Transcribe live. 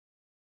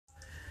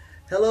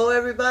Hello,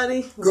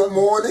 everybody. Good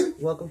morning.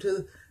 Welcome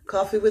to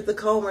Coffee with the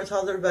Comers.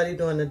 How's everybody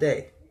doing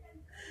today?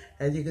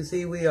 As you can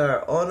see, we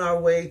are on our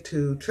way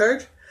to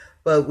church,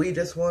 but we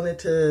just wanted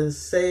to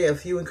say a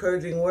few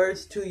encouraging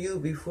words to you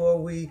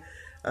before we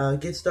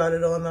get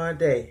started on our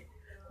day.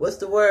 What's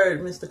the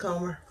word, Mr.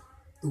 Comer?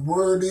 The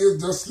word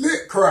is just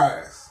let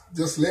Christ.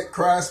 Just let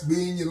Christ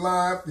be in your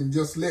life and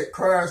just let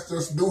Christ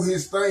just do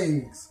his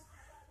things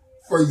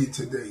for you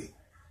today.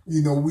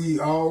 You know, we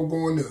all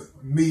going to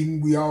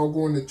meeting, we all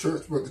going to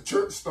church, but the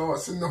church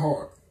starts in the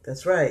heart.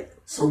 That's right.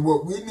 So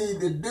what we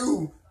need to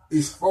do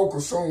is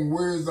focus on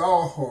where is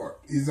our heart.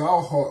 Is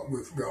our heart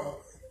with God?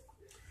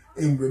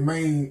 And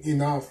remain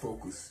in our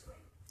focus.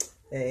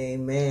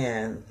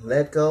 Amen.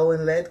 Let go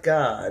and let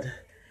God.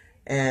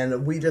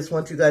 And we just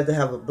want you guys to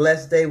have a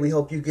blessed day. We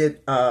hope you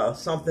get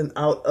something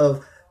out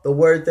of the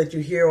word that you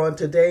hear on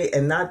today,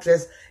 and not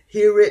just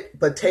hear it,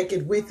 but take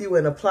it with you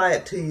and apply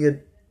it to your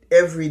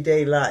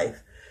everyday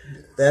life.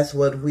 Yes. That's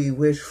what we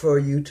wish for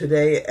you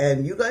today.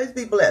 And you guys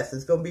be blessed.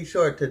 It's going to be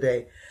short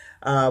today.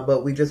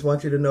 But we just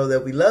want you to know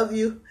that we love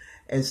you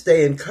and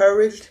stay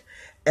encouraged.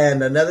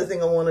 And another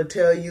thing I want to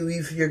tell you,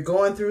 if you're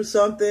going through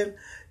something,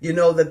 you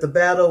know that the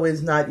battle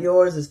is not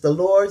yours, it's the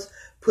Lord's.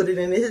 Put it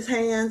in his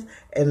hands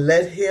and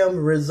let him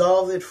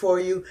resolve it for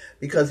you,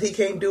 because he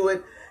can't do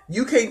it.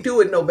 You can't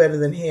do it no better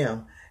than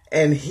him.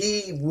 And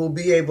he will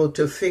be able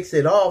to fix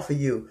it all for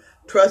you.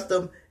 Trust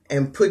him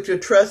and put your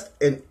trust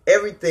in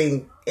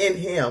everything in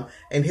him,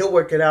 and he'll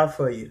work it out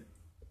for you.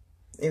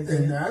 And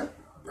I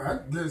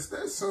guess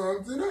that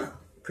sums it up.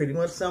 Pretty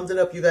much sums it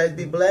up. You guys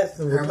be blessed,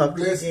 and we'll talk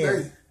to you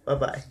again.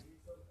 Bye-bye.